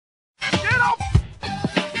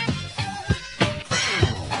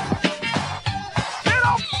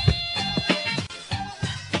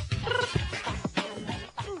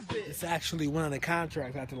actually went on the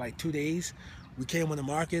contract after like 2 days. We came on the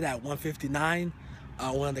market at 159.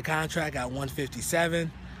 Went on the contract at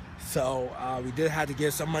 157. So we did have to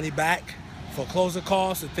give some money back for closing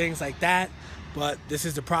costs and things like that. But this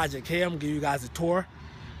is the project here. I'm gonna give you guys a tour.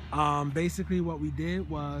 Basically what we did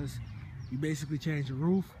was we basically changed the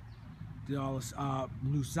roof, did all this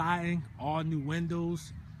new siding, all new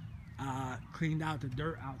windows, cleaned out the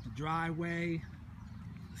dirt out the driveway.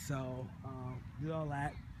 So did all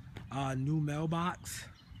that. New mailbox,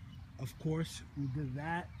 of course, we did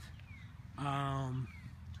that. I'm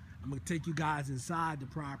gonna take you guys inside the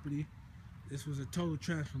property. This was a total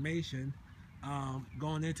transformation.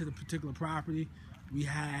 Going into the particular property, we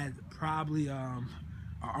had probably an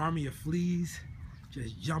army of fleas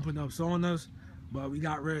just jumping up on us, but we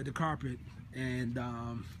got rid of the carpet, and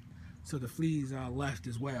so the fleas left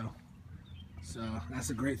as well. So that's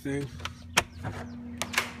a great thing.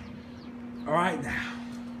 All right, now,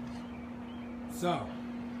 so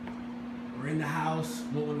we're in the house,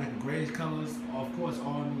 moving like a grayish colors, of course,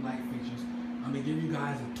 all new light fixtures. I'm gonna give you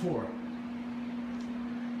guys a tour.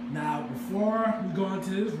 Now, before we go into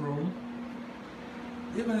this room,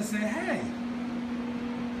 you're gonna say, hey,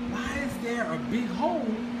 why is there a big hole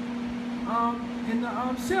in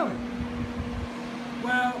the ceiling?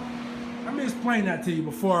 Well, let me explain that to you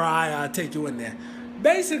before I take you in there.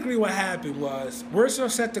 Basically what happened was, we're still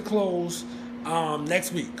set to close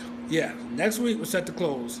next week. Yeah, next week we're set to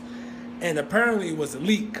close. And apparently it was a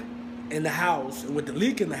leak in the house. And with the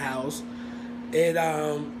leak in the house, it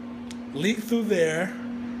leaked through there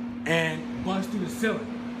and bunched through the ceiling.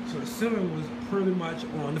 So the ceiling was pretty much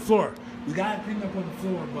on the floor. We got it cleaned up on the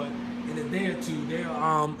floor, but in a day or two,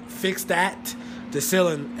 they'll fix that, the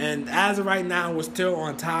ceiling. And as of right now, we're still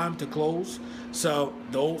on time to close. So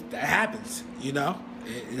that happens, you know?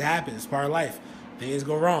 It happens, it's part of life. Things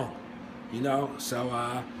go wrong, you know?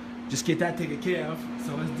 So just get that taken care of.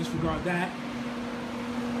 So let's disregard that.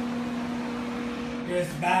 Here's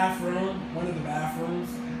the bathroom, one of the bathrooms.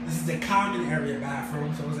 This is the common area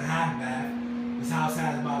bathroom, so it's a half bath. This house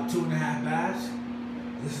has about 2.5 baths.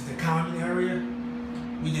 This is the common area.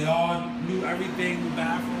 We did all new everything, new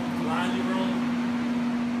bathroom, laundry room,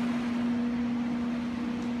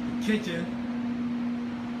 the kitchen.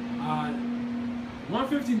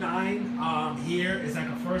 159 here is like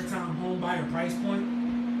a first-time home buyer price point.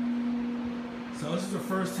 So this is a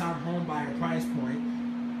first-time home buyer price point.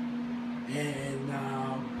 And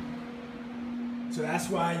so that's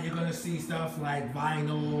why you're gonna see stuff like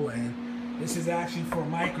vinyl, and this is actually for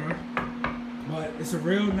micro, but it's a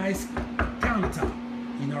real nice countertop.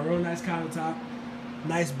 You know, real nice countertop,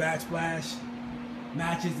 nice backsplash,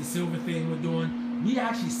 matches the silver thing we're doing. We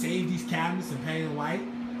actually saved these cabinets and painted white,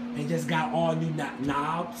 and just got all new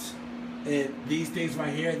knobs. And these things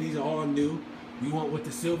right here, these are all new. We went with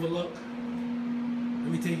the silver look.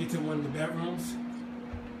 Let me take you to one of the bedrooms.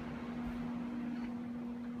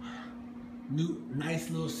 New, nice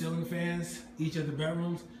little ceiling fans, each of the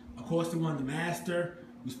bedrooms. Of course, the one, the master,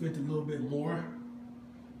 we spent a little bit more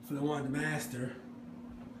for the one, the master.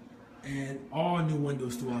 And all new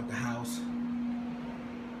windows throughout the house.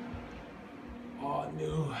 All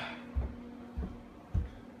new.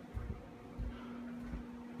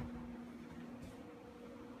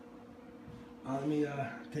 Let me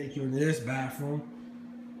take you into this bathroom.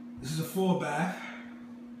 This is a full bath.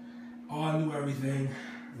 All new everything.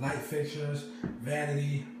 Light fixtures,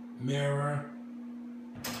 vanity, mirror.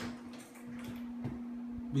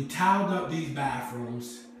 We tiled up these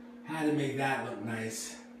bathrooms. Had to make that look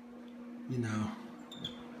nice. You know.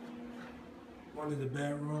 One of the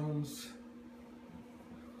bedrooms.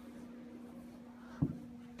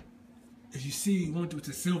 As you see, we went with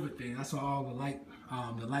the silver thing. That's all the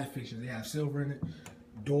light fixtures. They have silver in it.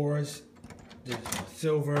 Doors, the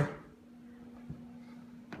silver.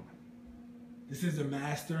 This is the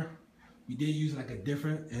master. We did use like a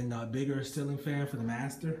different and bigger ceiling fan for the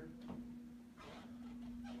master.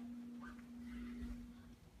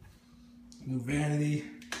 New vanity,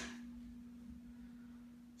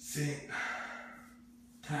 sink,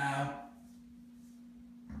 tile.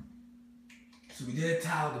 So we did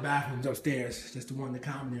tile the bathrooms upstairs, just the one in the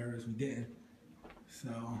common areas we didn't.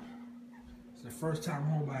 So it's the first time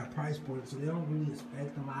home by a price point, so they don't really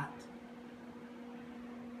expect a lot.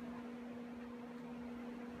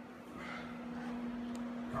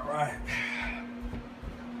 All right.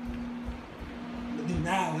 What we do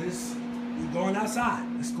now is we're going outside.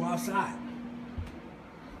 Let's go outside.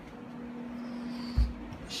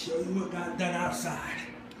 Show you what got done outside.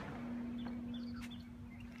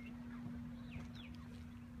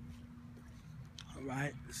 All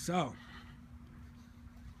right, so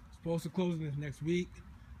supposed to close this next week.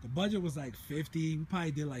 The budget was like 50. We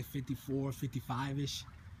probably did like 54, 55-ish.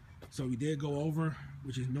 So we did go over,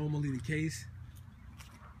 which is normally the case.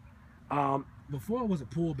 Before it was a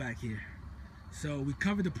pool back here. So we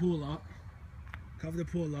covered the pool up.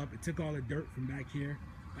 It took all the dirt from back here.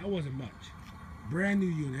 That wasn't much. Brand new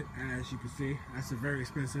unit, as you can see. That's a very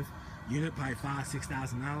expensive unit, probably $5,000,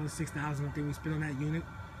 $6,000. $6,000 I think we spent on that unit.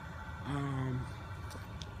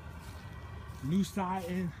 New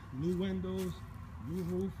siding, new windows, new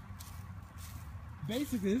roof.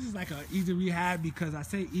 Basically, this is like an easy rehab because I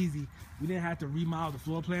say easy. We didn't have to remodel the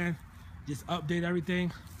floor plan, just update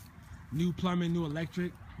everything. New plumbing, new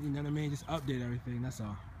electric. You know what I mean? Just update everything. That's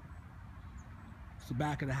all. It's the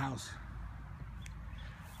back of the house.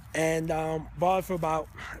 And bought it for about,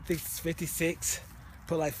 I think it's 56.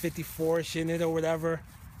 Put like 54-ish in it or whatever.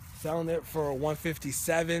 Selling it for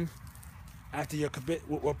 157. After your commit,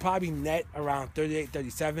 we're probably net around 38,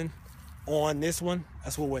 37 on this one.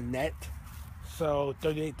 That's what we're net. So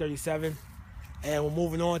 38, 37. And we're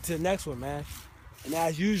moving on to the next one, man. And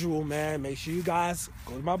as usual, man, make sure you guys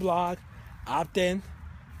go to my blog, opt in.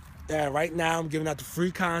 Right now, I'm giving out the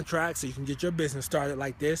free contract so you can get your business started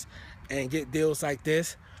like this and get deals like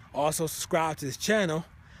this. Also, subscribe to this channel.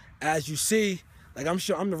 As you see, like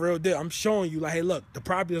I'm the real deal. I'm showing you, like, hey, look, the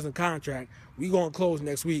property is in contract. We gonna close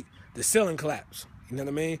next week. The ceiling collapse. You know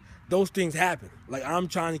what I mean? Those things happen. Like, I'm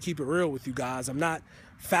trying to keep it real with you guys. I'm not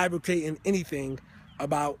fabricating anything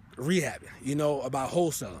about rehabbing, you know, about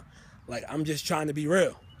wholesaling. Like, I'm just trying to be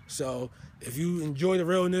real. So if you enjoy the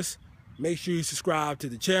realness, make sure you subscribe to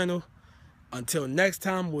the channel. Until next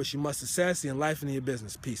time, wish you much success in life and in your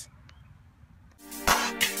business. Peace.